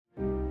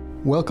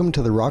Welcome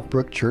to the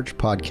Rockbrook Church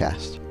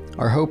podcast.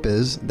 Our hope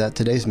is that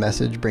today's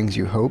message brings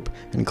you hope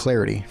and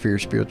clarity for your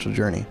spiritual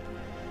journey.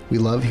 We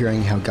love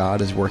hearing how God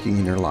is working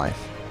in your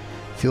life.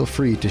 Feel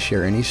free to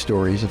share any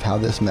stories of how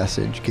this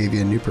message gave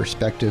you a new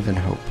perspective and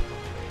hope.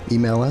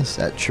 Email us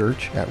at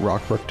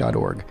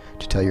church@rockbrook.org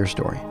to tell your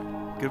story.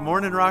 Good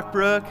morning,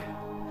 Rockbrook.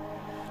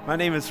 My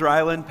name is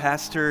Rylan,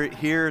 pastor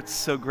here. It's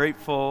so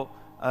grateful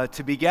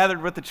to be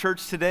gathered with the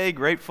church today,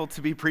 grateful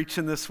to be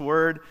preaching this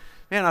word.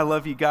 Man, I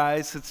love you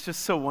guys. It's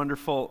just so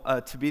wonderful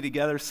to be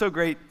together. So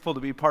grateful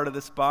to be part of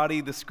this body,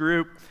 this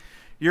group.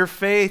 Your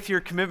faith, your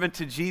commitment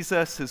to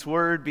Jesus, His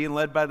Word, being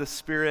led by the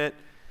Spirit,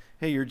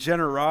 hey, your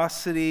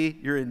generosity,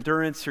 your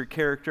endurance, your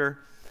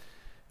character.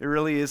 It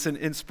really is an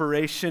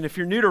inspiration. If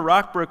you're new to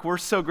Rockbrook, we're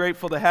so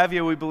grateful to have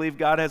you. We believe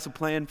God has a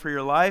plan for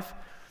your life.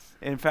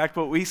 In fact,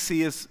 what we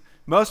see is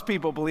most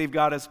people believe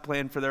God has a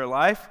plan for their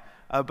life,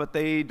 but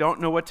they don't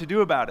know what to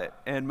do about it.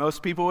 And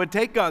most people would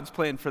take God's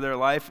plan for their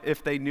life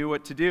if they knew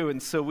what to do. And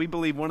so we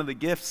believe one of the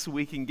gifts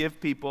we can give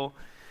people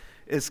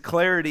is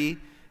clarity.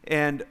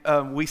 And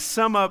we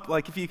sum up,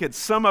 like if you could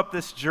sum up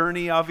this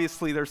journey,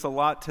 obviously there's a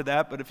lot to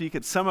that, but if you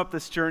could sum up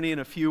this journey in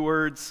a few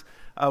words,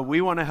 we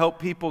want to help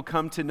people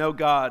come to know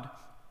God.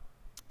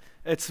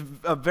 It's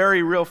a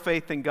very real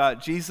faith in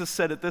God. Jesus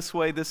said it this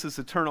way: this is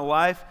eternal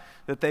life,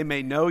 that they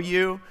may know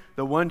you,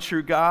 the one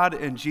true God,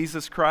 and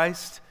Jesus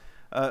Christ,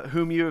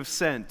 whom you have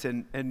sent.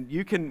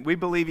 And we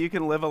believe you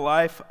can live a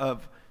life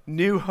of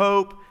new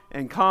hope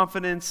and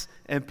confidence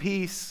and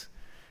peace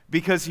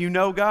because you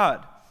know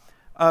God.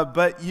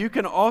 But you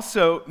can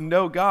also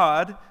know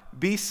God,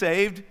 be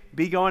saved,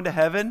 be going to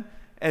heaven,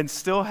 and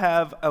still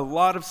have a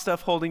lot of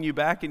stuff holding you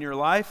back in your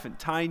life and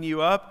tying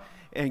you up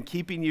and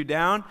keeping you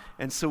down.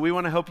 And so we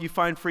want to help you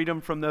find freedom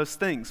from those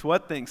things.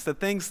 What things? The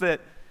things that,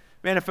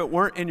 man, if it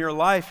weren't in your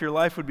life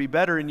would be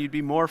better and you'd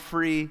be more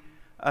free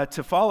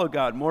to follow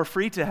God, more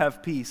free to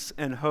have peace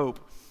and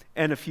hope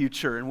and a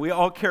future. And we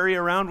all carry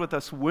around with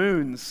us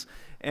wounds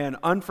and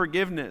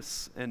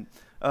unforgiveness and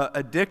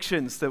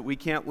addictions that we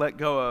can't let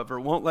go of or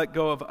won't let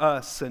go of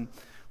us. And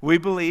we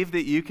believe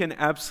that you can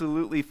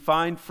absolutely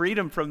find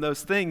freedom from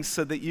those things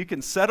so that you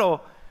can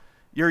settle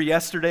your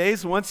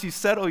yesterdays. Once you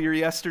settle your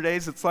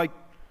yesterdays, it's like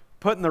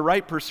putting the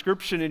right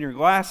prescription in your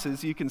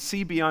glasses. You can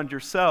see beyond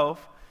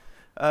yourself.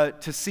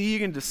 To see, you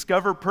can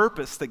discover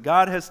purpose, that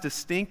God has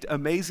distinct,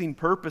 amazing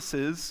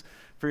purposes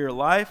for your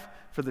life,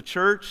 for the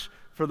church,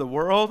 for the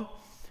world.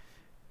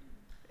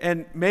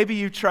 And maybe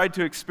you tried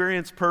to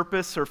experience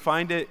purpose or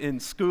find it in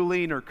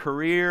schooling or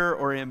career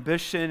or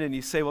ambition, and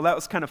you say, well, that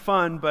was kind of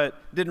fun, but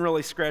didn't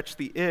really scratch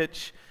the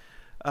itch.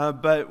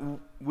 But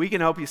we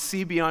can help you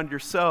see beyond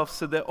yourself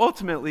so that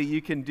ultimately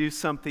you can do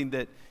something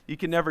that you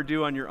can never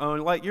do on your own.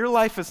 Like, your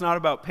life is not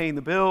about paying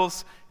the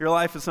bills. Your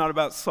life is not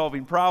about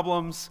solving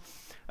problems.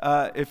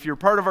 If you're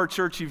part of our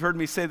church, you've heard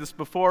me say this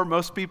before,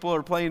 most people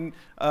are playing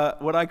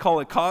what I call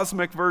a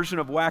cosmic version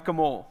of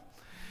whack-a-mole.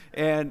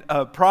 And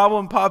a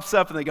problem pops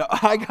up and they go,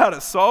 I got to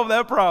solve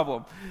that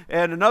problem.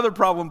 And another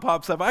problem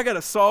pops up, I got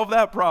to solve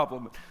that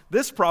problem.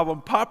 This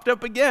problem popped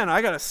up again,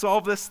 I got to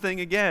solve this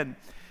thing again.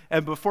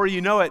 And before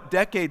you know it,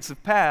 decades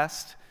have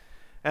passed,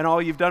 and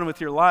all you've done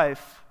with your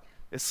life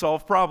is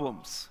solve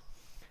problems.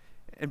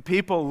 And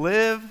people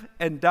live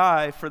and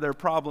die for their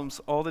problems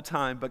all the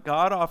time, but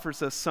God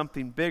offers us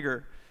something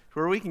bigger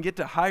where we can get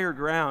to higher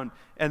ground.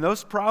 And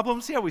those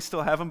problems, yeah, we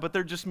still have them, but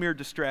they're just mere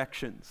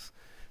distractions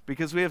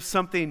because we have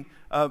something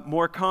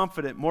more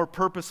confident, more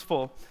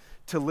purposeful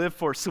to live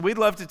for. So we'd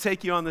love to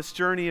take you on this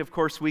journey. Of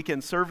course,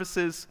 weekend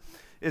services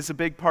is a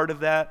big part of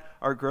that.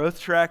 Our growth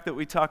track that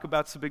we talk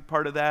about is a big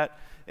part of that.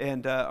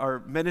 And our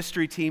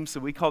ministry team,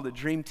 so we call it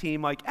Dream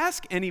Team. Like,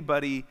 ask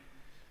anybody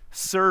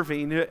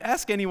serving,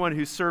 ask anyone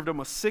who served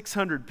almost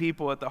 600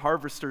 people at the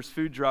Harvesters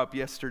food drop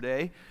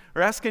yesterday,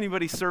 or ask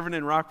anybody serving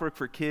in Rockbrook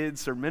for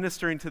kids or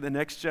ministering to the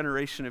next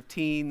generation of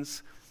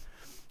teens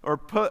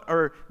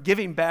or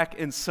giving back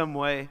in some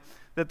way,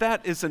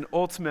 that is an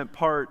ultimate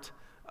part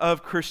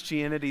of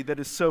Christianity that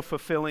is so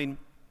fulfilling.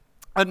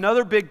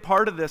 Another big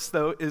part of this,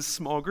 though, is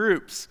small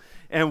groups.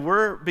 And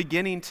we're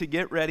beginning to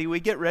get ready.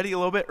 We get ready a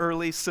little bit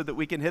early so that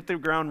we can hit the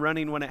ground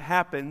running when it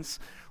happens.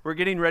 We're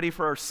getting ready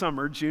for our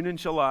summer, June and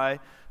July,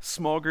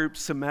 small group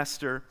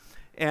semester.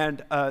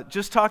 And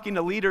just talking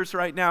to leaders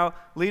right now,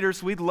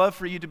 leaders, we'd love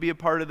for you to be a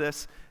part of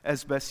this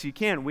as best you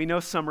can. We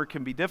know summer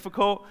can be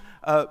difficult,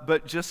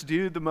 but just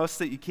do the most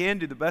that you can,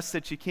 do the best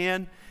that you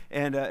can.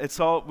 And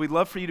we'd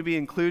love for you to be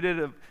included,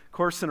 of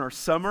course, in our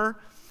summer,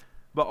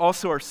 but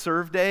also our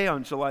Serve Day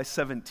on July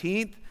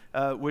 17th.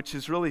 Which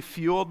is really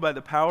fueled by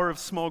the power of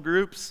small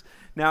groups.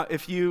 Now,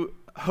 if you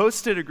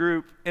hosted a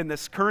group in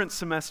this current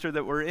semester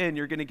that we're in,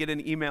 you're going to get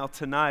an email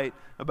tonight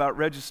about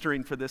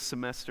registering for this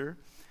semester.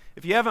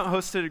 If you haven't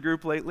hosted a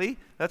group lately,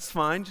 that's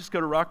fine. Just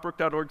go to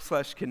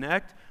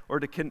rockbrook.org/connect or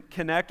to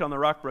connect on the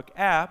Rockbrook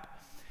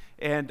app,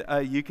 and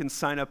you can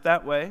sign up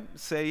that way.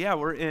 Say, yeah,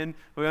 we're going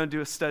to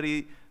do a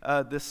study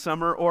this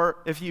summer. Or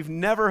if you've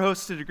never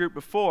hosted a group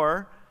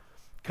before,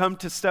 come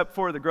to step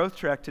 4 of the growth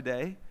track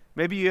today.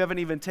 Maybe you haven't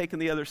even taken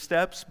the other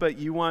steps, but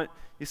you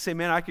say,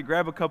 man, I could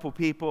grab a couple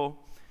people,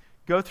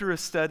 go through a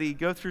study,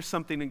 go through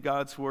something in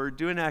God's Word,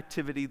 do an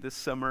activity this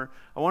summer.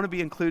 I want to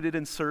be included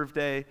in Serve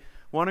Day. I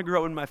want to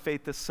grow in my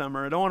faith this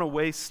summer. I don't want to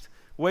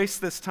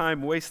waste this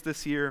time, waste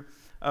this year.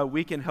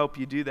 We can help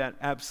you do that,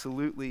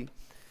 absolutely.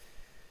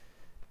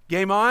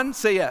 Game on?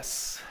 Say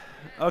yes.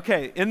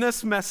 Okay, in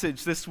this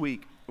message this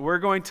week, we're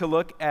going to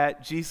look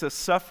at Jesus'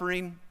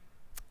 suffering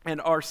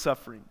and our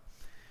suffering.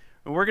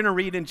 And we're going to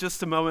read in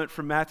just a moment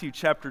from Matthew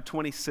chapter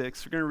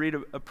 26. We're going to read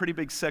a pretty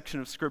big section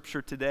of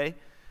Scripture today.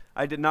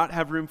 I did not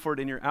have room for it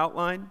in your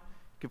outline.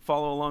 You can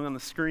follow along on the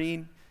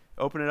screen.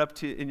 Open it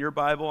up in your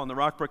Bible. On the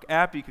Rockbrook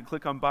app, you can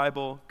click on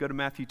Bible, go to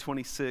Matthew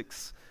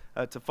 26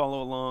 to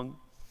follow along.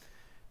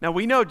 Now,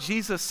 we know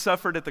Jesus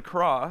suffered at the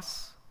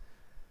cross.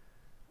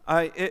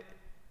 It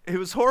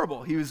was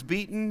horrible. He was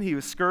beaten. He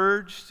was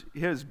scourged. He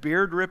had his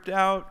beard ripped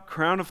out,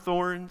 crown of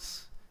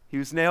thorns. He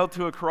was nailed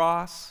to a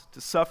cross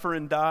to suffer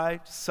and die,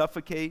 to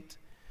suffocate.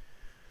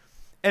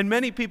 And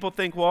many people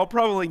think, well, I'll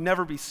probably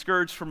never be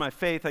scourged for my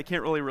faith. I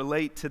can't really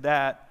relate to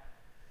that.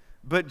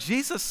 But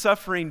Jesus'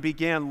 suffering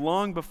began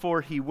long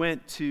before he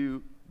went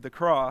to the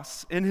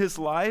cross. In his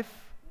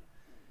life,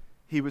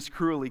 he was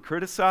cruelly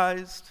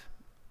criticized,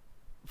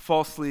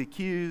 falsely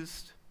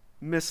accused,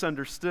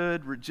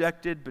 misunderstood,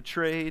 rejected,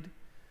 betrayed,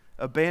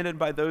 abandoned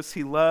by those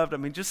he loved. I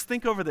mean, just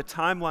think over the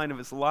timeline of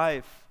his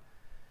life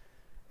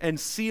and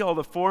see all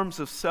the forms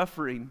of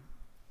suffering.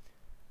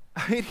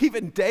 I mean,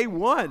 even day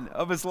one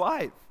of his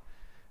life.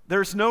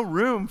 There's no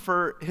room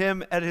for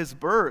him at his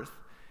birth,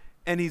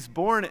 and he's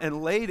born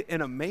and laid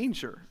in a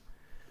manger.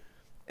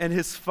 And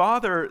his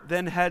father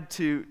then had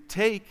to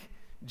take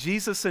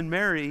Jesus and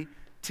Mary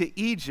to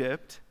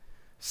Egypt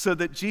so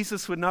that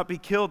Jesus would not be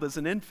killed as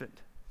an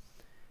infant.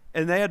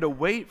 And they had to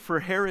wait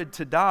for Herod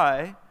to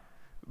die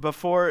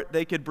before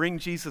they could bring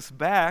Jesus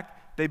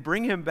back. They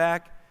bring him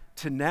back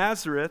to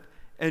Nazareth,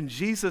 and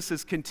Jesus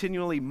is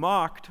continually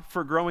mocked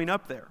for growing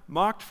up there,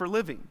 mocked for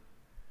living.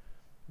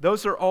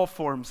 Those are all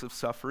forms of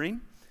suffering.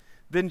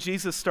 Then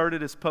Jesus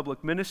started his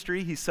public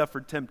ministry. He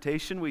suffered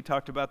temptation. We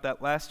talked about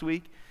that last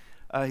week.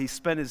 He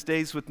spent his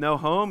days with no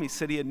home. He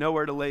said he had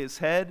nowhere to lay his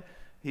head.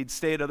 He'd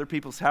stay at other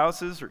people's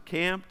houses or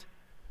camped.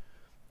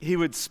 He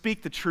would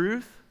speak the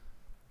truth.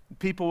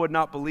 People would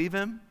not believe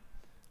him.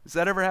 Has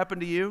that ever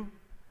happened to you?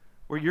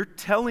 Where you're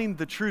telling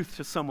the truth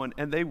to someone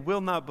and they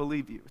will not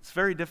believe you. It's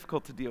very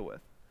difficult to deal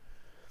with.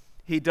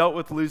 He dealt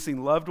with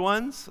losing loved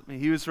ones. I mean,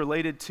 he was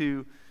related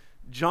to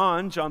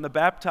John the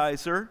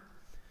Baptizer,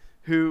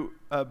 who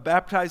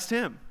baptized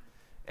him.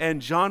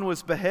 And John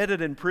was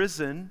beheaded in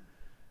prison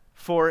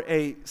for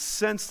a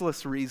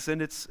senseless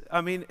reason. It's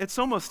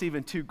almost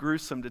even too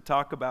gruesome to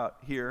talk about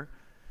here.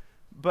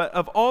 But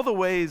of all the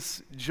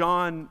ways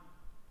John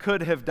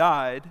could have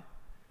died,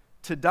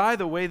 to die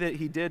the way that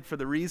he did for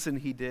the reason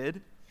he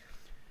did,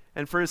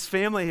 and for his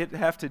family to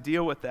have to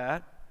deal with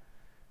that,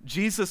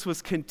 Jesus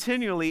was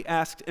continually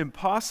asked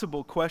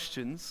impossible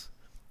questions,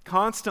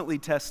 constantly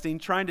testing,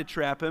 trying to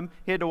trap him.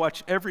 He had to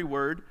watch every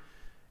word.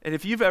 And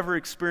if you've ever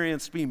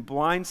experienced being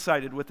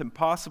blindsided with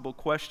impossible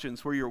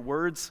questions where your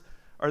words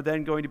are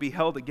then going to be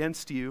held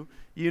against you,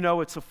 you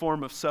know it's a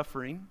form of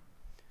suffering.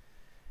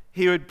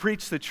 He would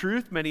preach the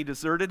truth. Many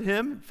deserted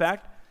him. In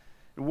fact,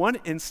 in one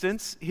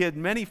instance, he had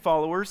many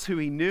followers who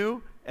he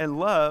knew and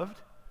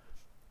loved.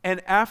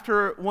 And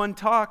after one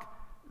talk,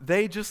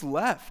 they just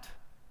left,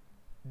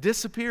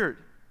 disappeared.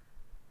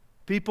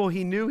 People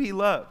he knew he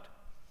loved,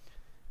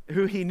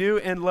 who he knew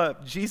and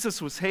loved.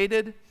 Jesus was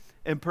hated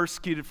and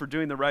persecuted for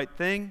doing the right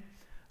thing.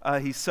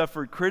 He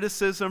suffered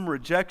criticism,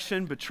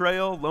 rejection,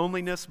 betrayal,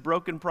 loneliness,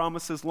 broken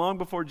promises long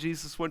before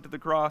Jesus went to the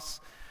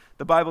cross.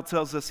 The Bible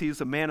tells us he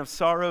was a man of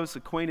sorrows,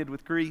 acquainted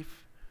with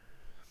grief.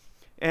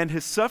 And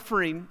his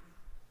suffering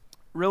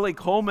really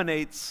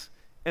culminates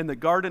in the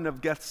Garden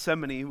of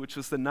Gethsemane, which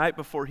was the night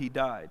before he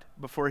died,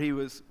 before he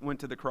went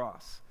to the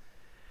cross.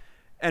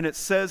 And it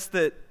says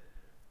that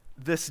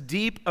this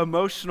deep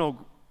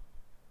emotional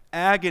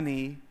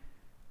agony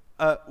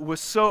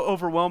was so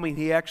overwhelming,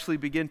 he actually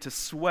began to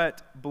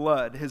sweat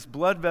blood. His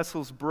blood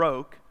vessels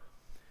broke,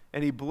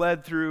 and he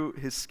bled through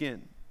his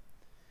skin.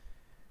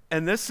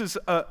 And this is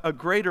a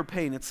greater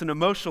pain. It's an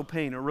emotional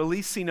pain, a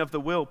releasing of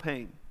the will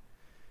pain.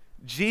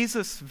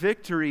 Jesus'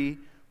 victory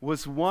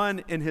was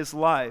won in his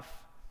life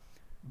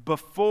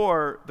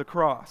before the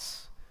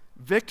cross.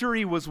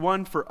 Victory was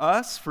won for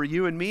us, for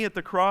you and me at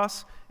the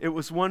cross. It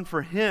was won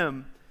for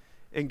him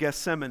in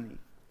Gethsemane,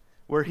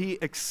 where he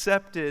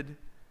accepted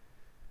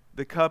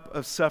the cup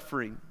of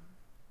suffering.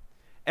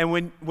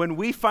 And when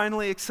we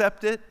finally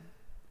accept it,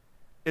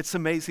 it's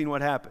amazing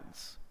what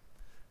happens.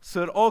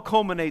 So it all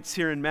culminates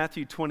here in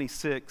Matthew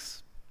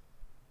 26.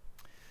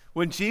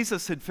 When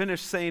Jesus had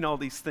finished saying all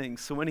these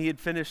things, so when he had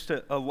finished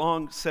a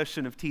long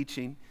session of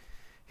teaching,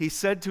 he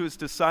said to his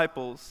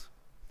disciples,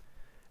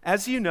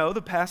 "As you know,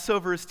 the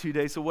Passover is 2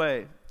 days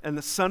away, and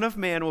the Son of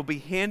Man will be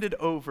handed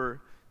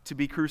over to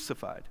be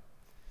crucified."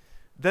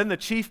 Then the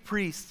chief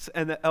priests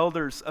and the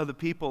elders of the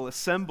people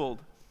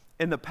assembled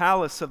in the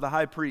palace of the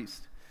high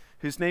priest,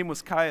 whose name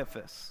was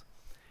Caiaphas,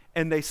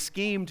 and they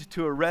schemed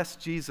to arrest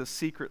Jesus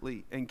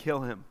secretly and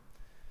kill him.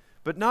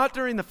 But not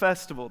during the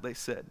festival, they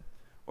said,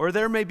 or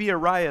there may be a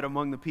riot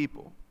among the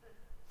people.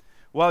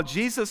 While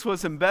Jesus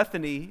was in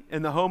Bethany,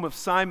 in the home of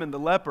Simon the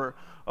leper,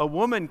 a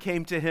woman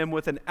came to him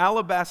with an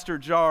alabaster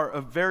jar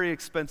of very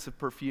expensive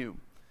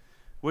perfume,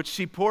 which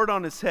she poured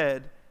on his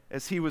head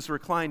as he was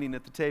reclining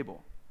at the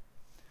table.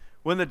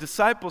 When the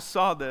disciples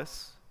saw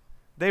this,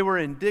 they were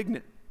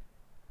indignant.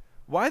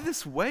 "Why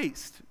this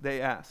waste?"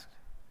 they asked.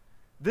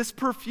 "This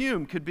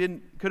perfume could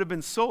have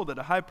been sold at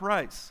a high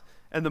price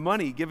and the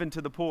money given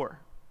to the poor."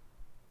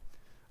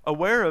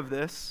 Aware of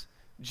this,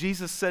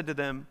 Jesus said to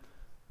them,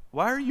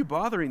 "Why are you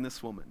bothering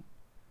this woman?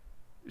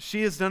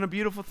 She has done a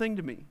beautiful thing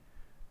to me.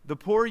 The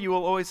poor you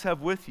will always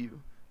have with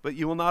you, but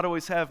you will not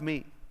always have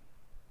me.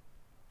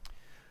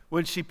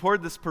 When she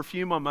poured this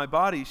perfume on my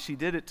body, she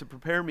did it to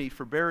prepare me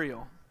for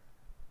burial.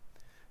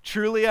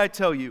 Truly I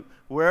tell you,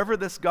 wherever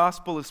this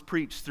gospel is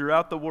preached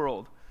throughout the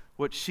world,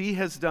 what she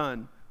has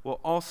done will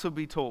also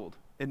be told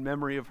in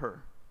memory of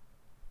her."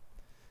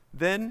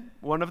 Then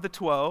one of the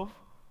 12,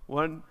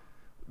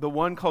 the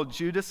one called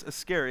Judas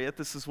Iscariot,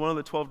 this is one of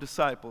the 12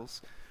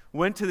 disciples,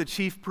 went to the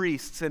chief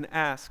priests and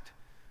asked,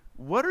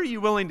 "What are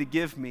you willing to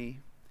give me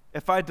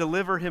if I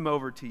deliver him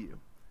over to you?"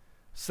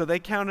 So they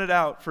counted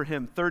out for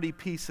him 30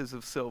 pieces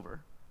of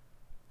silver.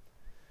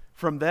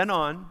 From then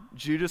on,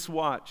 Judas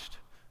watched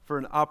for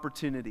an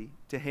opportunity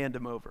to hand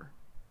him over.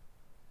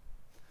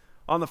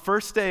 On the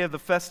first day of the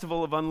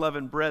festival of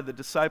unleavened bread, the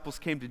disciples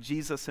came to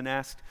Jesus and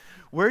asked,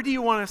 "Where do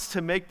you want us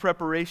to make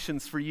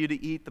preparations for you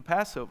to eat the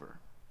Passover?"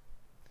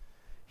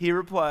 He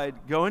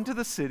replied, "Go into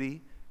the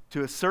city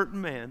to a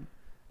certain man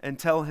and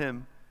tell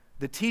him,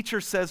 'The teacher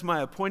says my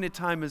appointed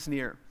time is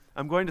near.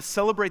 I'm going to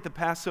celebrate the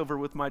Passover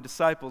with my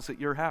disciples at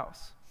your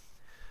house.'"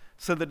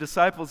 So the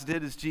disciples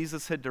did as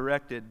Jesus had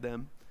directed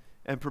them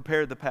and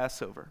prepared the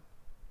Passover.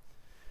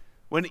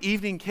 When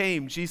evening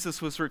came,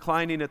 Jesus was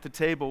reclining at the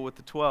table with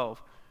the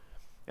 12.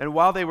 And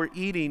while they were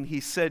eating, he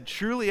said,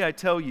 "Truly I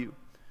tell you,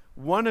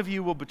 one of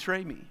you will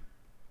betray me."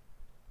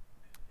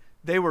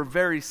 They were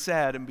very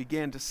sad and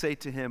began to say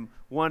to him,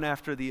 one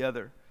after the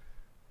other,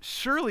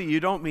 "Surely you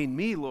don't mean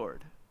me,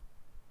 Lord."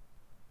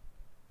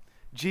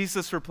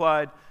 Jesus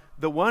replied,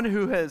 "The one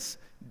who has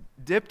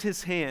dipped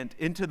his hand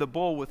into the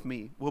bowl with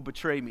me will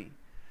betray me.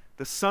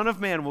 The Son of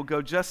Man will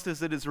go just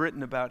as it is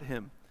written about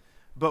him.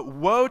 But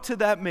woe to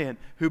that man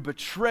who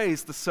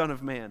betrays the Son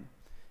of Man.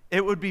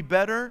 It would be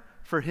better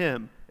for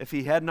him if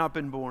he had not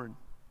been born."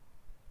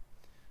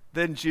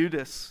 Then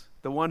Judas,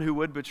 the one who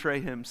would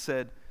betray him,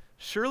 said,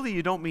 "Surely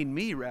you don't mean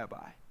me,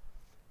 Rabbi."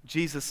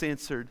 Jesus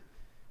answered,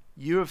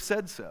 "You have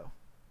said so."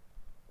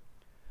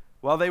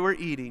 While they were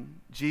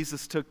eating,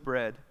 Jesus took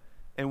bread,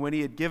 and when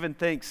he had given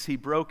thanks, he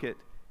broke it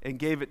and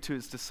gave it to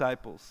his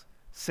disciples,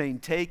 saying,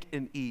 "Take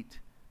and eat.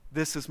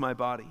 This is my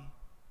body."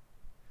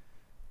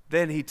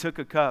 Then he took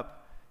a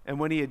cup, and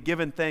when he had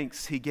given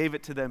thanks, he gave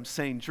it to them,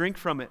 saying, "Drink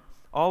from it,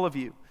 all of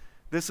you.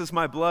 This is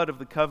my blood of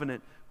the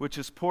covenant, which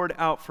is poured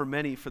out for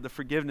many for the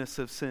forgiveness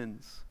of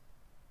sins.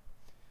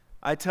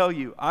 I tell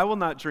you, I will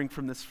not drink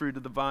from this fruit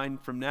of the vine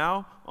from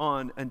now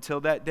on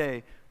until that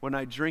day when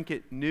I drink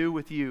it new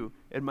with you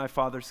in my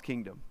Father's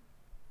kingdom."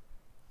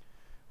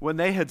 When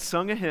they had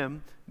sung a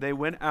hymn, they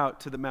went out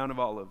to the Mount of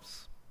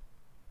Olives.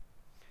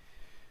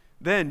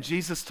 Then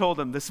Jesus told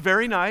them, "This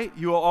very night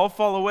you will all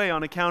fall away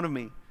on account of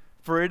me.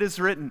 For it is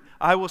written,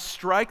 I will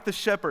strike the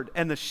shepherd,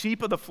 and the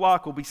sheep of the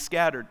flock will be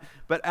scattered.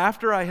 But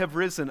after I have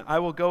risen, I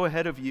will go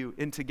ahead of you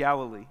into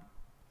Galilee."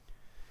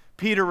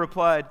 Peter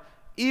replied,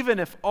 "Even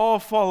if all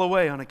fall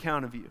away on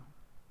account of you,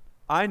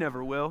 I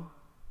never will."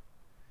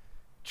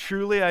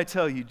 "Truly I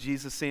tell you,"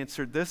 Jesus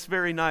answered, "this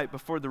very night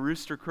before the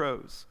rooster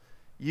crows,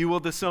 you will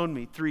disown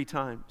me 3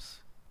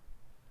 times.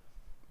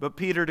 But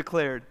Peter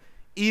declared,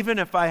 "Even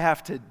if I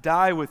have to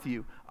die with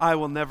you, I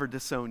will never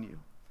disown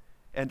you."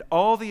 And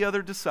all the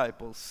other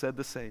disciples said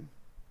the same.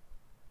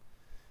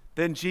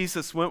 Then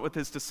Jesus went with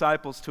his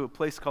disciples to a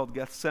place called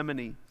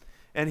Gethsemane,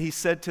 and he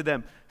said to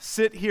them,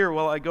 "Sit here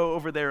while I go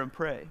over there and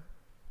pray."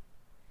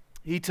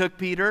 He took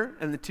Peter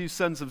and the 2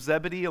 sons of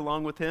Zebedee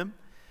along with him,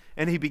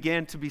 and he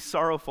began to be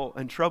sorrowful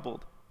and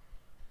troubled.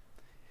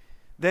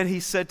 Then he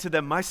said to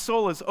them, "My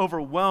soul is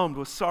overwhelmed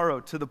with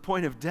sorrow to the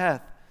point of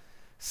death.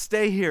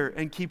 Stay here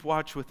and keep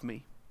watch with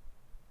me."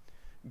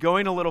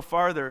 Going a little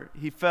farther,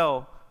 he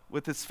fell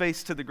with his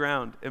face to the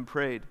ground and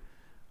prayed,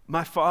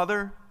 "My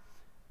Father,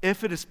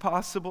 if it is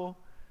possible,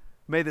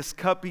 may this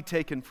cup be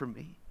taken from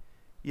me.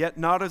 Yet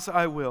not as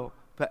I will,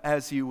 but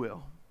as you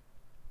will."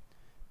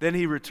 Then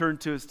he returned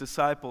to his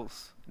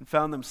disciples and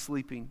found them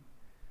sleeping.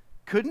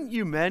 "Couldn't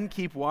you men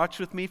keep watch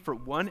with me for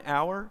 1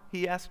 hour?"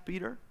 he asked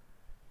Peter.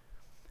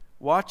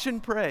 "Watch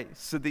and pray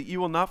so that you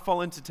will not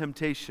fall into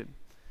temptation.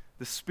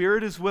 The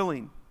spirit is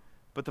willing,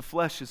 but the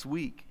flesh is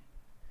weak."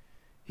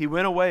 He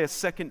went away a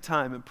second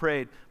time and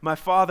prayed, "My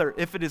Father,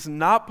 if it is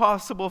not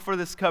possible for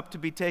this cup to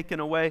be taken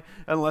away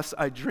unless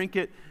I drink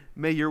it,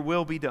 may your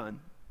will be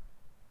done."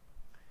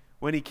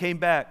 When he came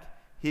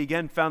back, he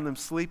again found them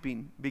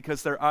sleeping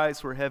because their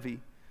eyes were heavy.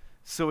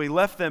 So he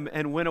left them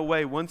and went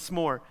away once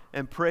more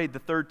and prayed the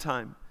 3rd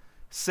time,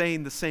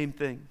 saying the same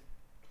thing.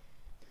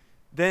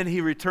 Then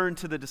he returned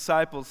to the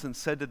disciples and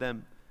said to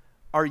them,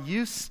 "Are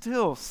you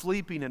still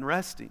sleeping and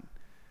resting?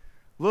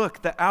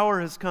 Look, the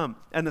hour has come,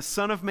 and the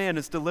Son of Man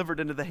is delivered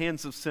into the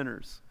hands of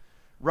sinners.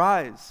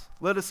 Rise,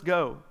 let us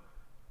go.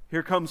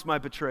 Here comes my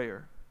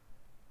betrayer."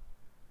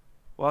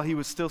 While he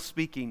was still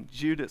speaking,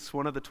 Judas,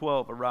 one of the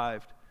 12,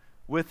 arrived.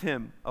 With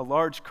him, a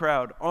large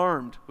crowd,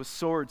 armed with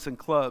swords and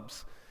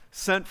clubs,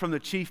 sent from the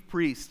chief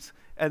priests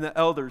and the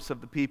elders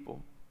of the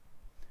people.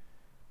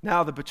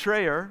 Now the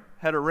betrayer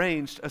had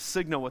arranged a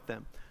signal with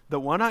them. "The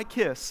one I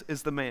kiss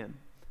is the man.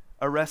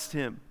 Arrest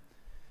him."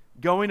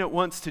 Going at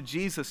once to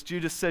Jesus,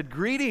 Judas said,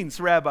 "Greetings,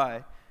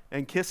 Rabbi,"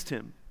 and kissed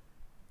him.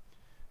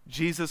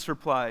 Jesus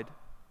replied,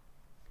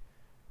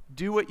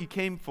 "Do what you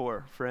came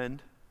for,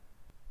 friend."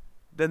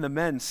 Then the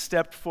men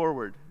stepped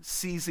forward,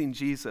 seizing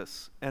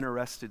Jesus, and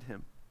arrested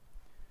him.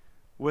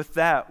 With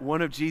that,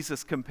 one of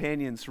Jesus'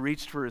 companions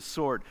reached for his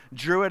sword,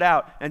 drew it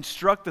out, and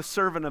struck the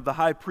servant of the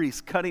high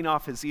priest, cutting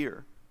off his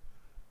ear.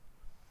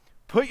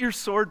 "Put your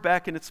sword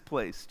back in its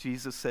place,"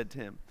 Jesus said to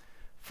him,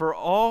 "for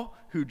all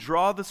who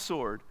draw the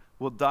sword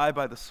will die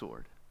by the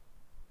sword.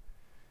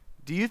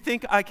 Do you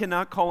think I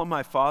cannot call on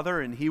my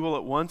Father, and he will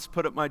at once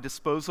put at my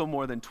disposal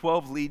more than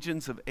 12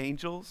 legions of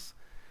angels?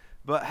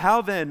 But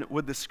how then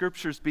would the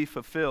scriptures be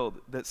fulfilled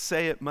that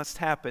say it must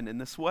happen in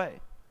this way?"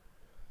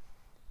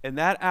 In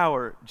that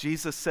hour,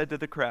 Jesus said to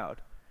the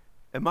crowd,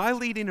 "Am I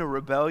leading a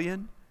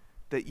rebellion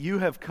that you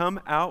have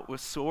come out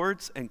with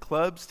swords and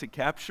clubs to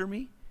capture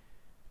me?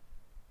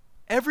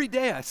 Every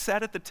day I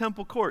sat at the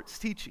temple courts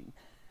teaching,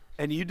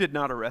 and you did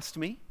not arrest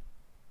me.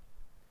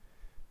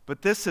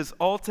 But this has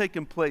all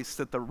taken place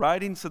that the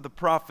writings of the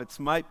prophets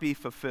might be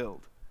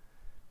fulfilled."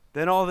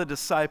 Then all the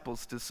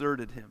disciples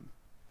deserted him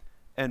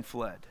and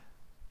fled.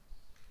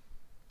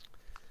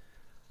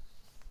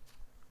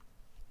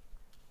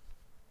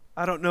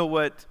 I don't know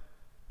what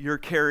you're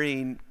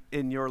carrying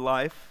in your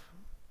life,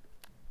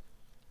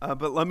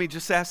 but let me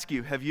just ask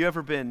you, have you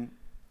ever been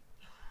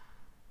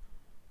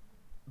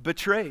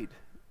betrayed,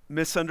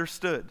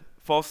 misunderstood,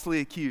 falsely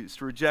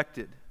accused,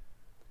 rejected,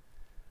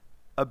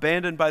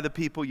 abandoned by the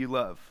people you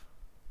love?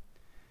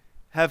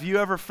 Have you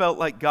ever felt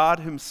like God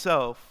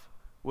himself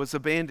was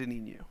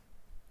abandoning you?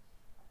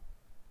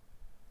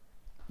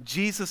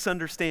 Jesus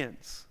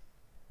understands.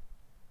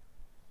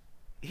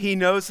 He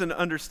knows and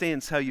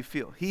understands how you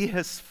feel. He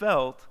has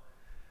felt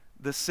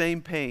the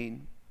same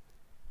pain,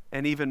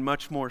 and even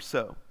much more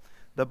so.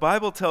 The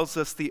Bible tells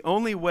us the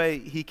only way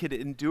he could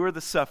endure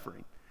the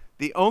suffering,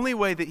 the only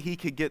way that he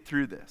could get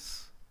through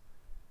this,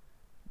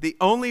 the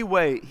only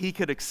way he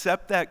could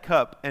accept that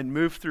cup and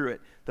move through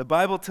it, the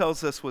Bible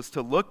tells us, was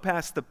to look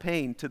past the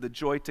pain to the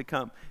joy to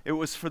come. It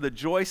was for the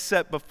joy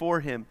set before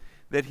him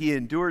that he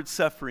endured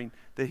suffering,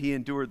 that he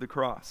endured the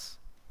cross.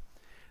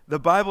 The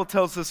Bible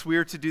tells us we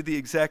are to do the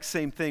exact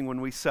same thing when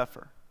we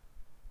suffer.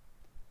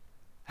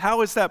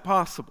 How is that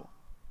possible?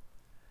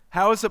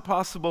 How is it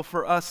possible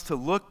for us to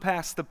look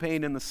past the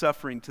pain and the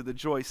suffering to the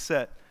joy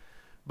set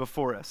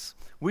before us?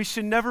 We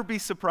should never be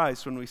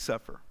surprised when we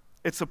suffer.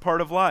 It's a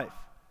part of life.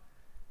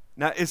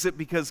 Now, is it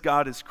because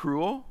God is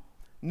cruel?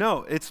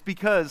 No, it's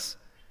because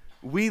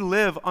we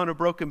live on a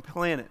broken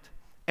planet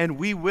and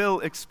we will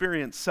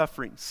experience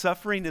suffering.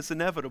 Suffering is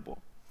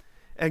inevitable.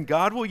 And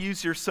God will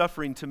use your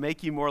suffering to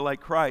make you more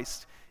like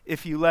Christ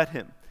if you let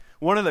him.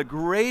 One of the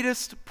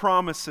greatest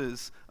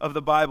promises of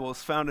the Bible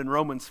is found in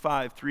Romans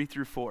 5,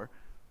 3-4.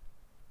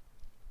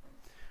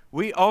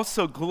 We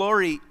also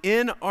glory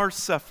in our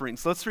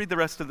sufferings. Let's read the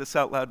rest of this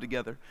out loud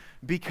together.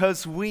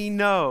 Because we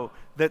know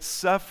that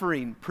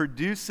suffering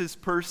produces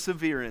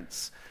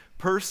perseverance,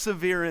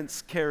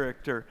 perseverance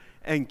character,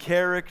 and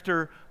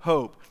character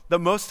hope. The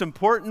most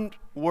important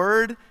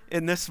word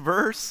in this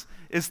verse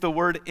is the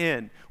word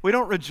in. We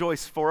don't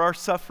rejoice for our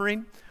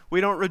suffering. We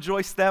don't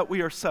rejoice that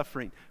we are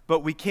suffering.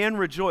 But we can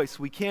rejoice,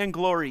 we can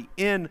glory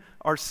in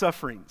our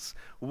sufferings.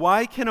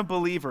 Why can a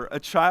believer, a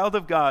child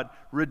of God,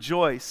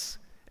 rejoice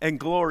and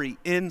glory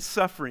in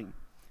suffering?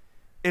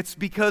 It's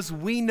because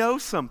we know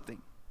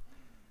something.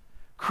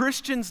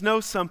 Christians know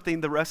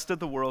something the rest of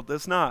the world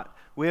does not.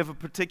 We have a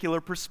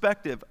particular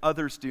perspective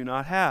others do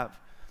not have.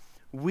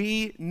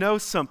 We know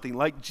something.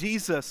 Like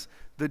Jesus,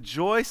 the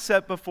joy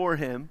set before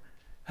him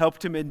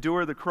helped him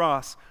endure the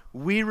cross.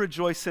 We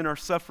rejoice in our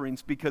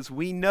sufferings because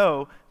we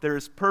know there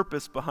is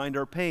purpose behind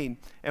our pain,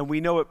 and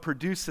we know it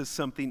produces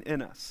something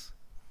in us.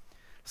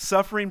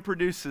 Suffering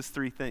produces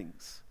three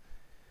things.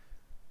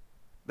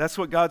 That's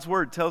what God's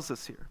word tells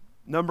us here.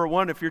 Number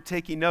one, if you're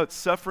taking notes,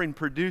 suffering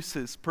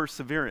produces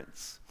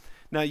perseverance.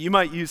 Now, you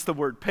might use the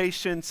word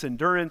patience,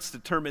 endurance,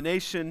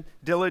 determination,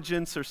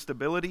 diligence, or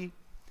stability.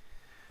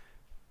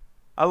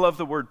 I love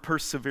the word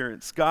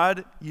perseverance.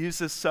 God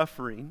uses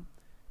suffering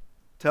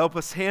to help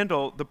us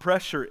handle the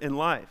pressure in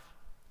life.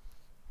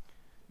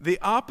 The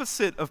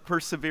opposite of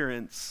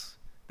perseverance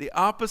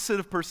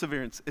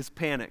is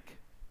panic.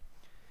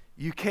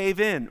 You cave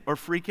in or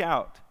freak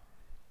out.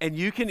 And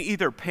you can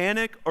either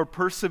panic or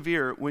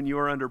persevere when you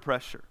are under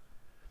pressure.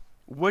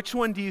 Which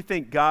one do you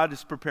think God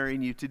is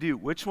preparing you to do?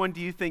 Which one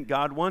do you think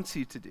God wants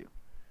you to do?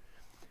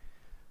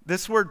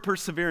 This word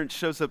perseverance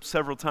shows up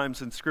several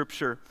times in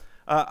Scripture.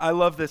 I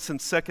love this in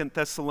 2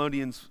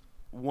 Thessalonians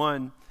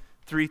 1,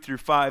 3 through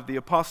 5. The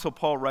Apostle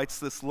Paul writes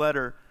this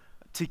letter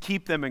to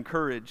keep them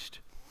encouraged.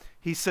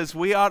 He says,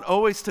 "We ought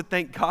always to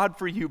thank God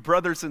for you,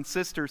 brothers and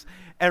sisters,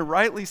 and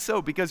rightly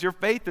so, because your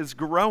faith is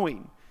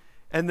growing."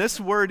 And this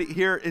word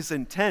here is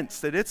intense,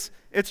 that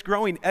it's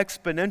growing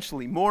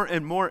exponentially, more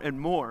and more and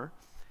more.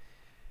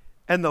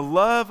 And the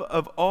love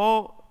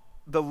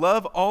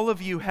all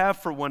of you have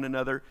for one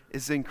another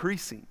is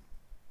increasing.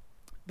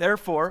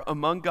 Therefore,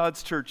 among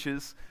God's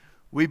churches,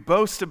 we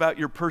boast about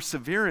your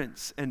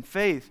perseverance and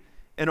faith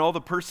in all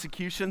the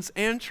persecutions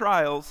and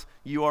trials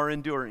you are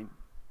enduring.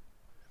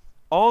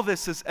 All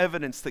this is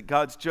evidence that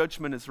God's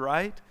judgment is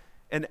right,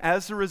 and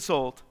as a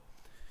result,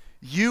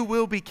 you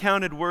will be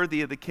counted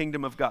worthy of the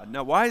kingdom of God.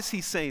 Now, why is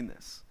he saying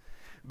this?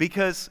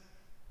 Because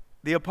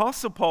the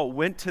Apostle Paul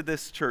went to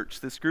this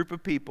church, this group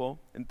of people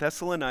in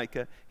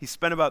Thessalonica. He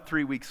spent about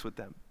 3 weeks with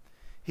them.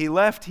 He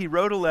left, he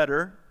wrote a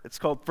letter. It's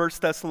called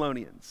 1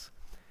 Thessalonians.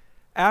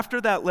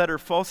 After that letter,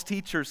 false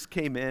teachers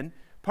came in.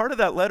 Part of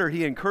that letter,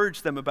 he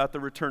encouraged them about the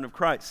return of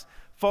Christ.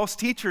 False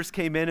teachers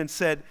came in and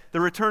said, the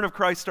return of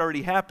Christ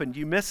already happened,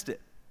 you missed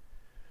it.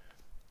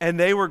 And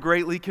they were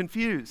greatly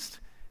confused.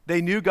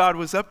 They knew God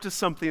was up to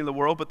something in the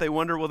world, but they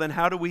wonder, well, then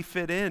how do we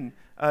fit in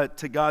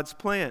to God's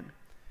plan?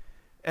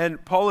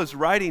 And Paul is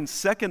writing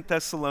 2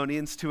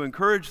 Thessalonians to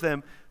encourage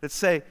them that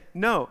say,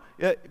 no,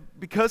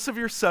 because of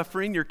your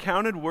suffering, you're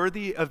counted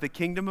worthy of the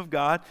kingdom of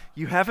God.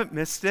 You haven't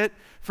missed it.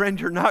 Friend,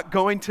 you're not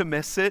going to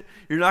miss it.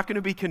 You're not going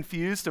to be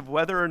confused of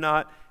whether or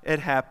not it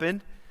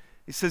happened.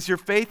 He says your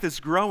faith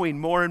is growing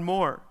more and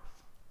more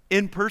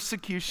in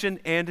persecution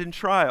and in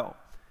trial.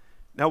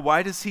 Now,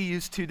 why does he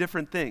use two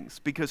different things?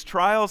 Because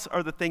trials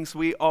are the things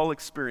we all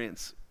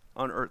experience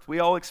on earth. We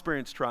all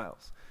experience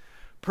trials.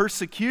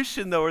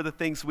 Persecution, though, are the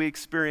things we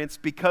experience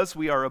because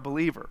we are a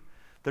believer.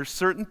 There's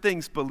certain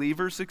things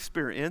believers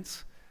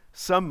experience,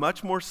 some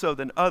much more so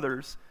than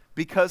others,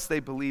 because they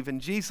believe in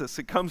Jesus.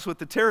 It comes with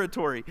the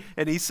territory.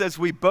 And he says,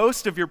 we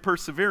boast of your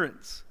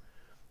perseverance.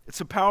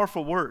 It's a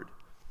powerful word.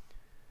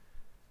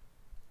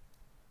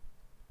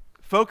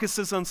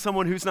 Focuses on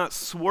someone who's not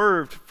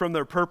swerved from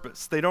their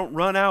purpose. They don't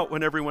run out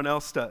when everyone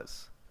else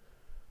does,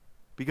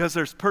 because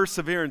there's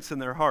perseverance in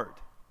their heart.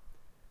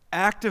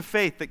 Act of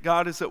faith that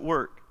God is at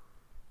work,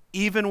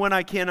 even when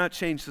I cannot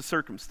change the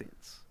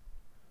circumstance.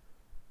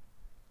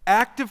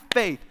 Act of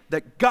faith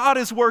that God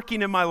is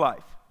working in my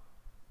life,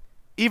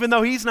 even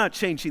though he's not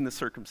changing the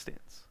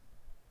circumstance.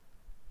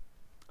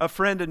 A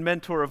friend and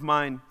mentor of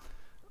mine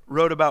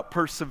wrote about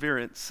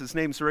perseverance. His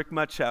name's Rick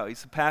Muchow.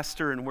 He's a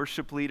pastor and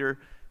worship leader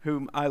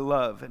whom I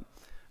love.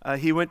 And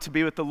he went to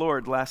be with the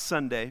Lord last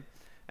Sunday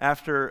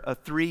after a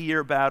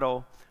 3-year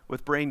battle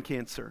with brain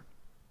cancer.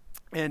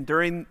 And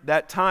during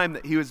that time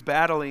that he was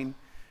battling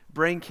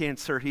brain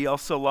cancer, he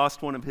also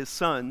lost one of his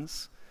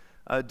sons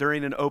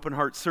during an open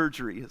heart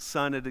surgery. His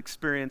son had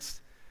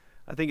experienced,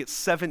 I think it's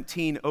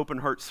 17 open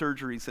heart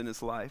surgeries in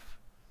his life.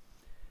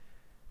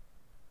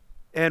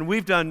 And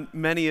we've done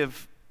many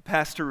of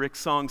Pastor Rick's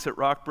songs at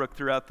Rockbrook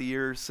throughout the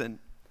years, and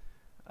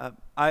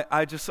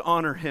I just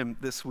honor him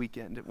this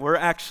weekend. We're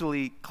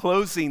actually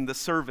closing the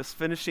service,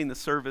 finishing the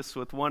service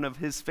with one of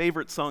his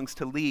favorite songs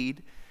to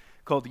lead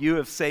called You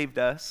Have Saved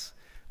Us.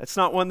 It's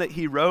not one that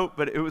he wrote,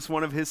 but it was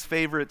one of his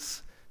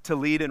favorites to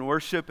lead in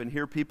worship and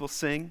hear people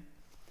sing.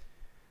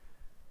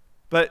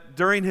 But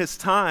during his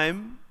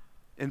time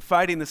in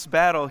fighting this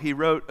battle, he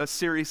wrote a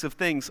series of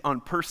things on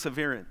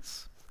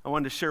perseverance. I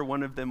wanted to share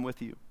one of them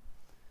with you.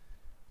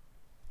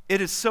 It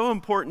is so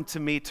important to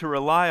me to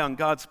rely on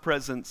God's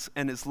presence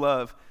and his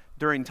love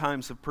during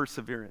times of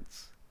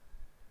perseverance.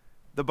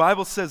 The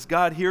Bible says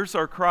God hears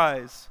our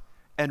cries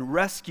and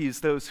rescues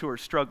those who are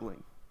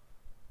struggling.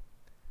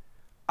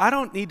 I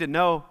don't need to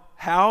know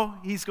how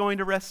he's going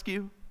to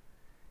rescue.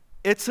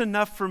 It's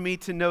enough for me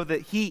to know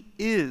that he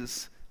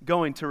is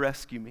going to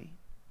rescue me.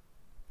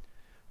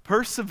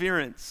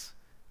 Perseverance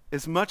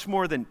is much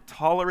more than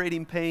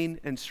tolerating pain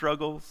and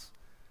struggles.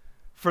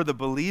 For the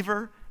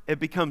believer, it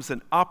becomes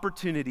an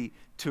opportunity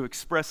to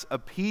express a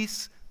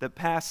peace that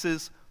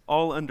passes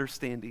all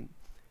understanding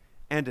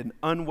and an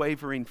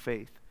unwavering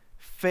faith.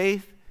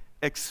 Faith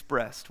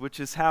expressed, which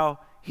is how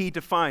he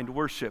defined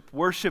worship.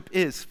 Worship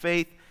is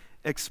faith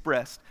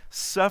expressed.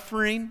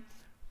 Suffering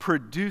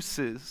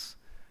produces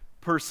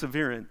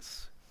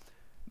perseverance.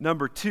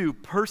 Number 2,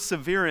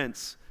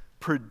 perseverance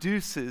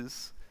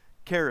produces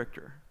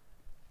character.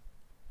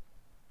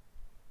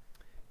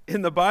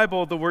 In the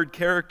Bible, the word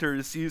character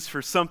is used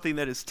for something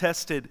that is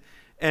tested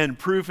and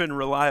proven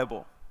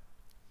reliable.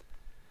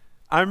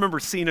 I remember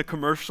seeing a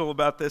commercial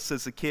about this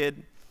as a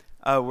kid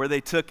where they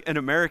took an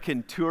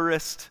American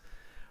tourist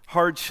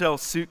hard-shell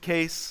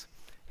suitcase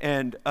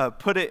and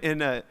put it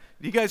in a...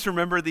 Do you guys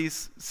remember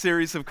these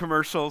series of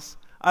commercials?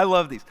 I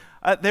love these.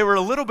 They were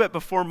a little bit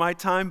before my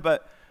time,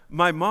 but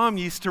my mom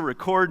used to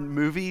record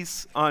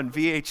movies on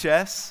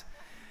VHS,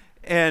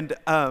 and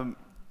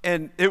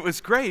it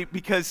was great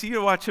because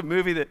you watch a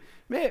movie that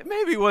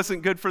maybe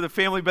wasn't good for the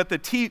family, but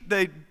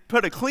they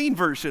put a clean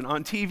version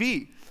on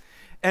TV.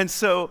 And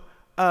so,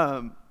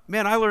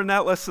 man, I learned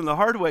that lesson the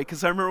hard way,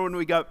 because I remember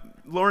when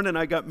Lauren and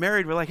I got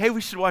married, we're like, hey,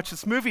 we should watch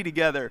this movie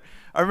together.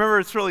 I remember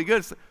it's really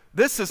good.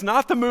 This is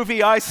not the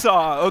movie I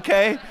saw,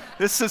 okay?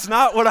 This is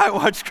not what I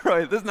watched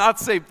growing up. This is not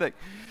the same thing.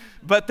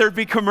 But there'd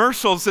be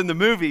commercials in the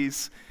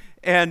movies,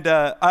 and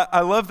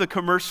I love the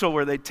commercial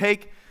where they'd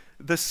take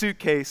the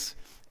suitcase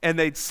and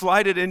they'd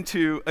slide it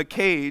into a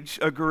cage,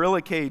 a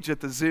gorilla cage at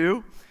the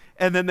zoo,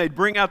 and then they'd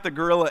bring out the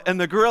gorilla, and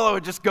the gorilla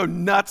would just go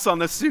nuts on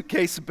the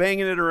suitcase,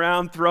 banging it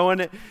around, throwing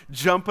it,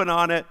 jumping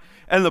on it.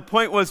 And the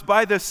point was,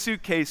 buy this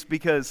suitcase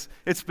because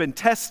it's been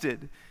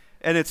tested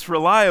and it's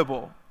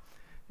reliable.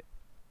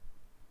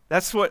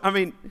 That's what, I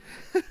mean,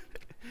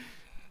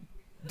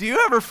 do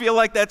you ever feel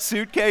like that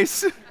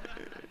suitcase?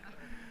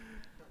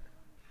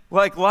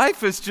 Like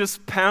life is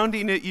just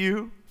pounding at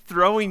you,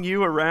 throwing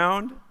you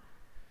around,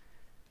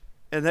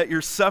 and that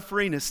your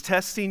suffering is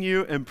testing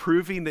you and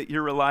proving that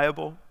you're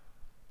reliable?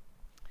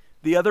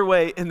 The other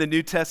way in the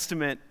New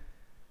Testament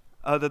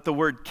that the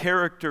word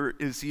character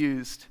is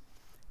used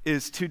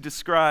is to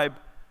describe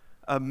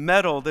a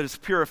metal that is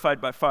purified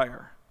by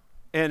fire.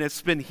 And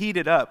it's been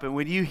heated up. And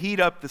when you heat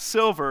up the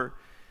silver,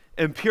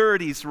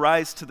 impurities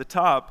rise to the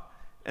top,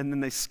 and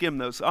then they skim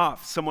those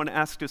off. Someone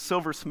asked a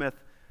silversmith,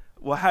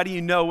 well, how do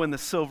you know when the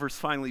silver's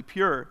finally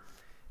pure?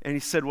 And he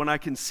said, when I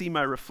can see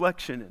my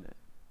reflection in it.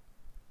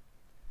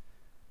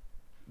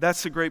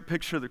 That's a great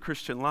picture of the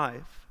Christian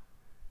life.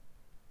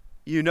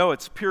 You know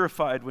it's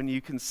purified when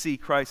you can see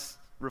Christ's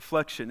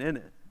reflection in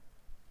it.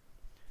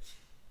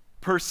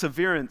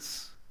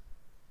 Perseverance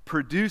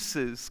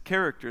produces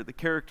character, the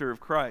character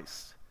of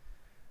Christ.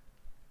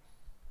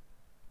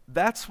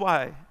 That's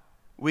why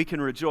we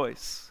can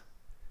rejoice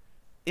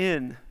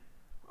in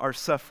our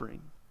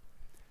suffering.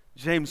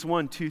 James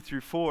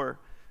 1:2-4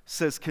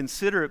 says,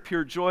 consider it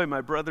pure joy,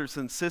 my brothers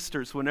and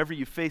sisters, whenever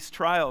you face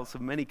trials of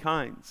many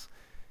kinds,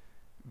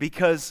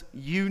 because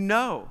you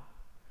know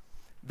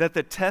that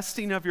the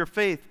testing of your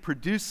faith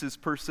produces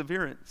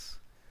perseverance.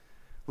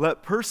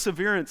 Let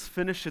perseverance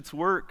finish its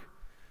work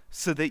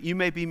so that you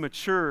may be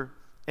mature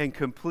and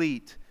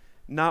complete,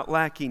 not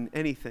lacking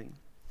anything.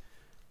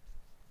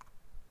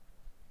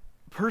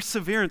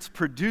 Perseverance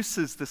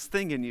produces this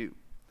thing in you.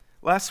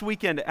 Last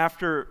weekend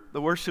after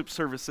the worship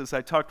services,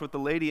 I talked with a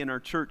lady in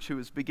our church who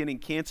was beginning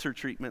cancer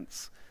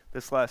treatments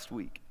this last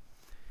week.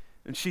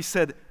 And she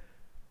said,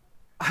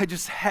 I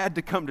just had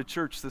to come to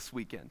church this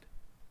weekend.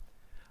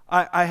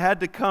 I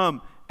had to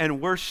come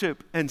and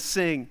worship and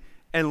sing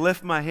and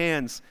lift my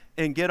hands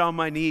and get on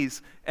my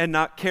knees and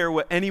not care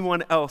what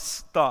anyone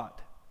else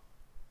thought.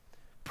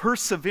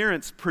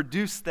 Perseverance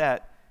produced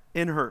that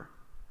in her.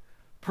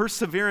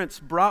 Perseverance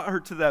brought her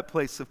to that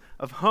place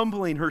of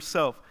humbling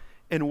herself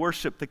in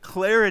worship, the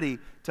clarity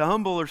to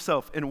humble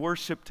herself in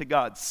worship to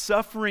God.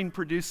 Suffering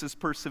produces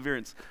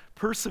perseverance.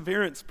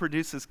 Perseverance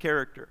produces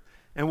character.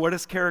 And what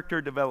does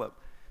character develop?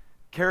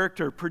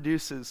 Character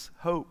produces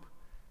hope.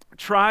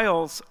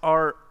 Trials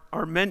are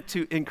meant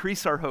to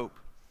increase our hope,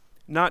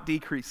 not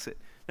decrease it.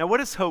 Now, what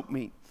does hope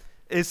mean?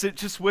 Is it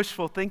just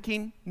wishful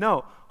thinking?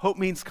 No. Hope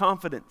means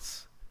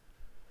confidence.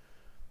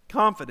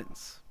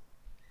 Confidence.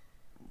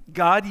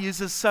 God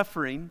uses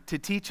suffering to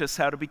teach us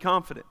how to be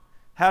confident,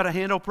 how to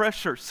handle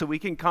pressure so we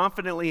can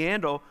confidently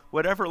handle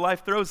whatever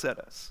life throws at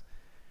us.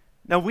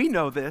 Now, we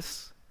know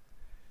this.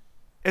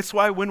 It's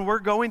why when we're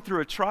going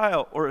through a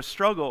trial or a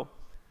struggle,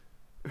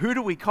 who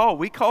do we call?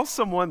 We call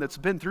someone that's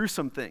been through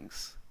some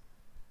things.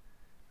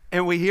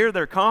 And we hear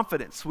their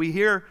confidence. We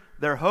hear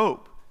their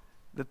hope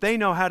that they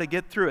know how to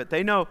get through it.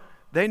 They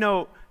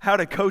know how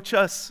to coach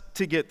us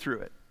to get through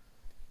it.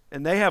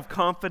 And they have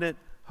confident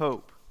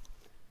hope.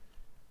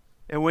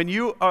 And when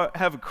you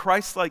have a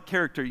Christ-like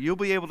character, you'll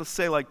be able to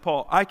say like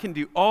Paul, I can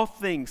do all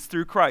things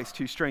through Christ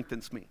who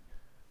strengthens me.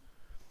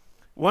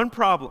 One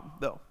problem,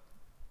 though,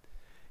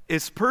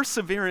 is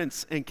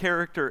perseverance and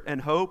character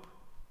and hope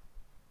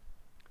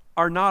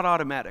are not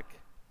automatic.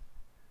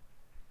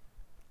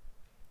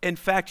 In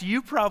fact,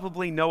 you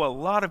probably know a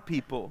lot of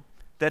people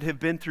that have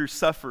been through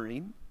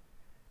suffering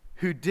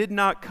who did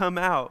not come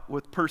out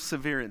with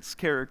perseverance,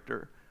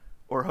 character,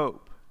 or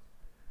hope.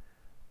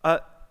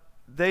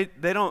 They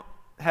don't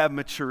have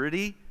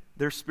maturity.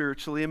 They're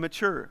spiritually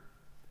immature.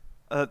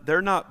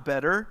 They're not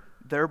better.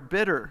 They're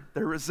bitter.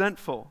 They're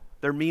resentful.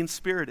 They're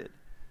mean-spirited.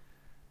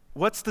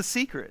 What's the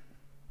secret?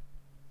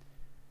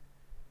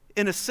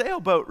 In a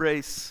sailboat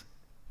race,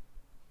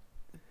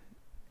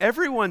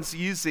 everyone's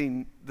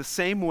using the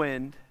same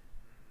wind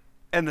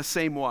and the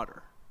same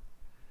water.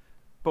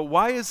 But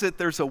why is it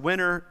there's a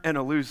winner and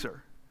a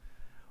loser?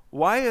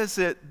 Why is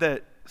it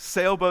that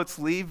sailboats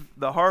leave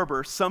the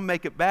harbor, some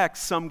make it back,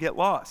 some get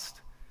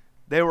lost?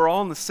 They were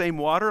all in the same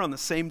water on the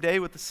same day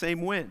with the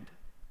same wind.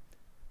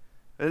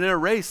 And in a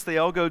race, they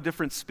all go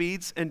different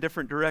speeds and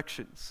different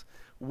directions.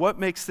 What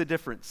makes the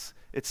difference?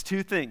 It's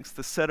two things,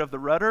 the set of the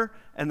rudder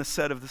and the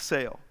set of the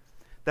sail.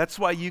 That's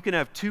why you can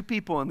have two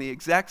people in the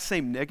exact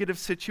same negative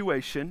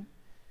situation,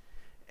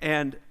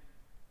 and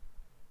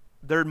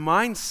their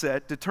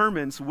mindset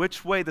determines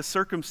which way the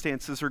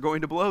circumstances are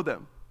going to blow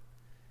them.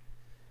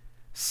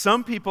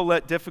 Some people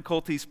let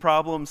difficulties,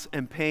 problems,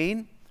 and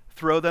pain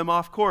throw them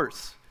off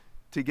course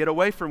to get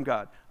away from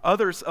God.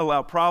 Others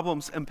allow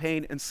problems and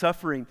pain and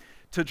suffering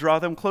to draw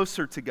them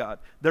closer to God.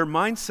 Their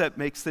mindset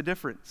makes the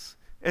difference.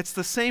 It's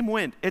the same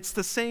wind. It's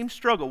the same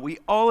struggle. We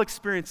all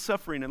experience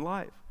suffering in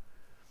life.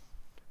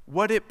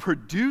 What it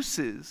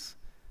produces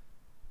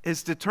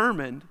is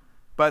determined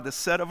by the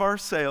set of our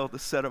sail, the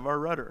set of our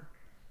rudder.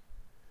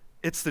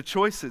 It's the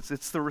choices,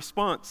 it's the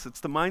response, it's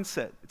the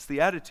mindset, it's the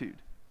attitude.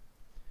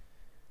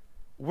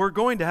 We're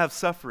going to have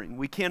suffering.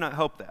 We cannot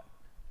help that.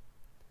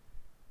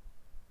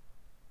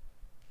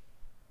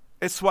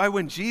 It's why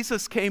when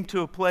Jesus came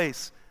to a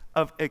place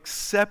of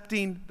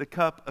accepting the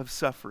cup of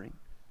suffering,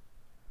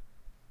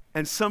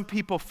 and some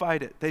people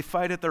fight it. They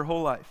fight it their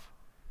whole life.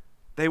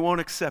 They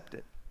won't accept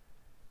it.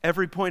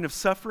 Every point of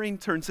suffering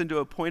turns into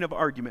a point of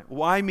argument.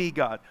 Why me,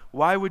 God?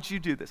 Why would you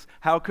do this?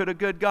 How could a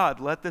good God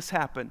let this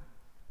happen?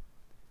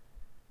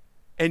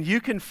 And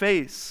you can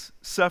face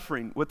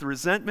suffering with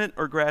resentment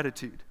or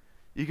gratitude.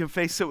 You can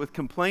face it with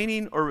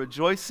complaining or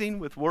rejoicing,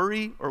 with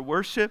worry or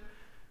worship,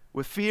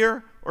 with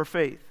fear or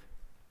faith.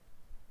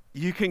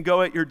 You can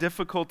go at your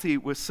difficulty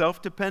with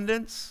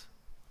self-dependence,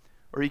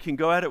 or you can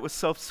go at it with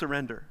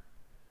self-surrender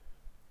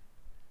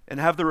and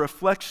have the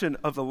reflection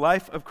of the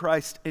life of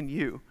Christ in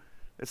you.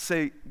 Let's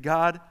say,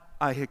 God,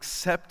 I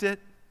accept it.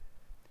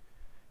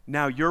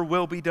 Now your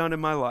will be done in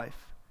my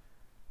life.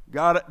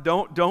 God,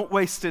 don't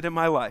waste it in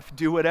my life.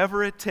 Do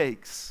whatever it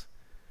takes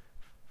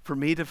for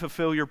me to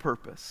fulfill your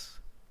purpose.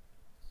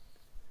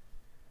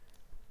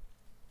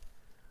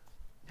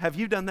 Have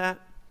you done that?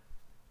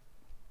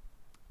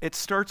 It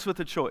starts with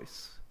a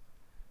choice.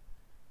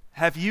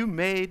 Have you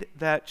made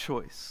that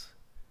choice?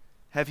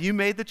 Have you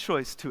made the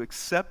choice to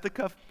accept the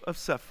cup of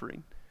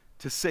suffering,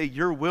 to say,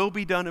 your will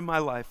be done in my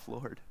life,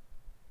 Lord,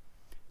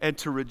 and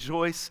to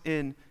rejoice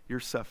in your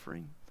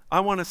suffering?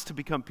 I want us to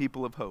become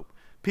people of hope,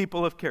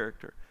 people of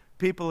character,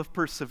 people of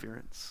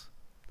perseverance.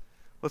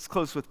 Let's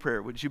close with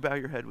prayer. Would you bow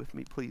your head with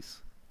me,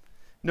 please?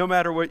 No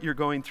matter what you're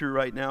going through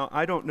right now,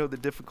 I don't know the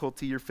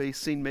difficulty you're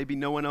facing. Maybe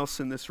no one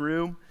else in this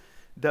room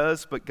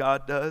does, but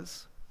God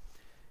does.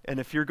 And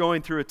if you're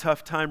going through a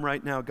tough time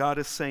right now, God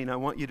is saying, I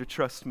want you to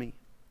trust me.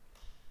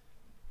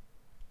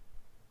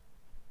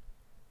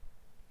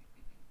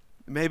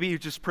 Maybe you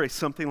just pray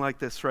something like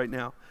this right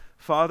now.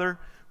 Father,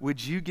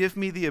 would you give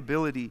me the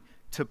ability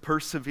to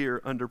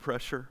persevere under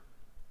pressure?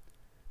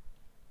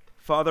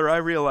 Father, I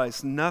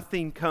realize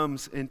nothing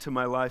comes into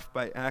my life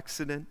by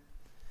accident.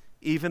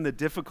 Even the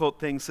difficult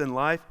things in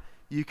life,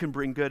 you can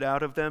bring good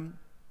out of them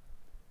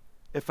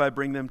if I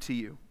bring them to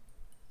you.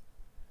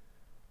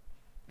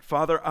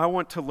 Father, I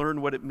want to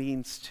learn what it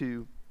means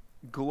to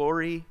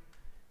glory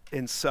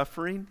in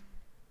suffering,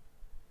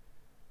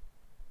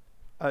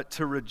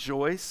 to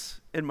rejoice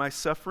in my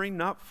suffering,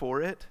 not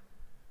for it,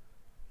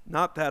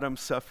 not that I'm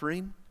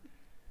suffering,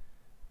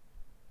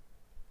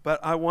 but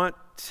I want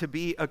to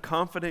be a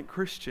confident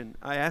Christian.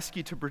 I ask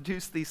you to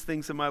produce these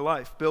things in my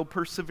life. Build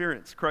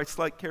perseverance,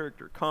 Christ-like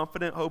character,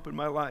 confident hope in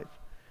my life.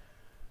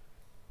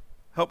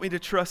 Help me to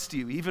trust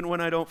you, even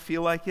when I don't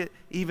feel like it,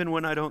 even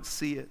when I don't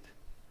see it.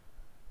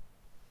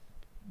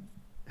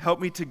 Help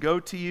me to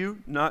go to you,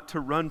 not to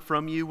run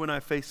from you when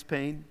I face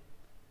pain.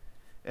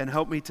 And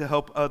help me to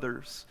help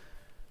others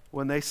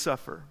when they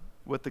suffer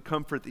with the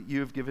comfort that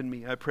you have given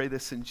me. I pray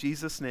this in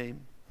Jesus'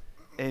 name.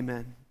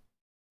 Amen.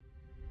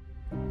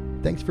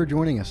 Thanks for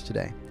joining us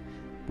today.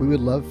 We would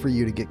love for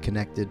you to get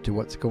connected to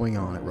what's going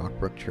on at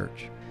Rockbrook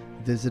Church.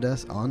 Visit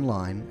us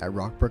online at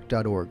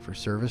rockbrook.org for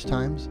service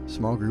times,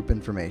 small group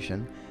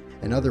information,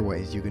 and other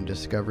ways you can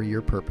discover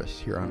your purpose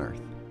here on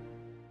earth.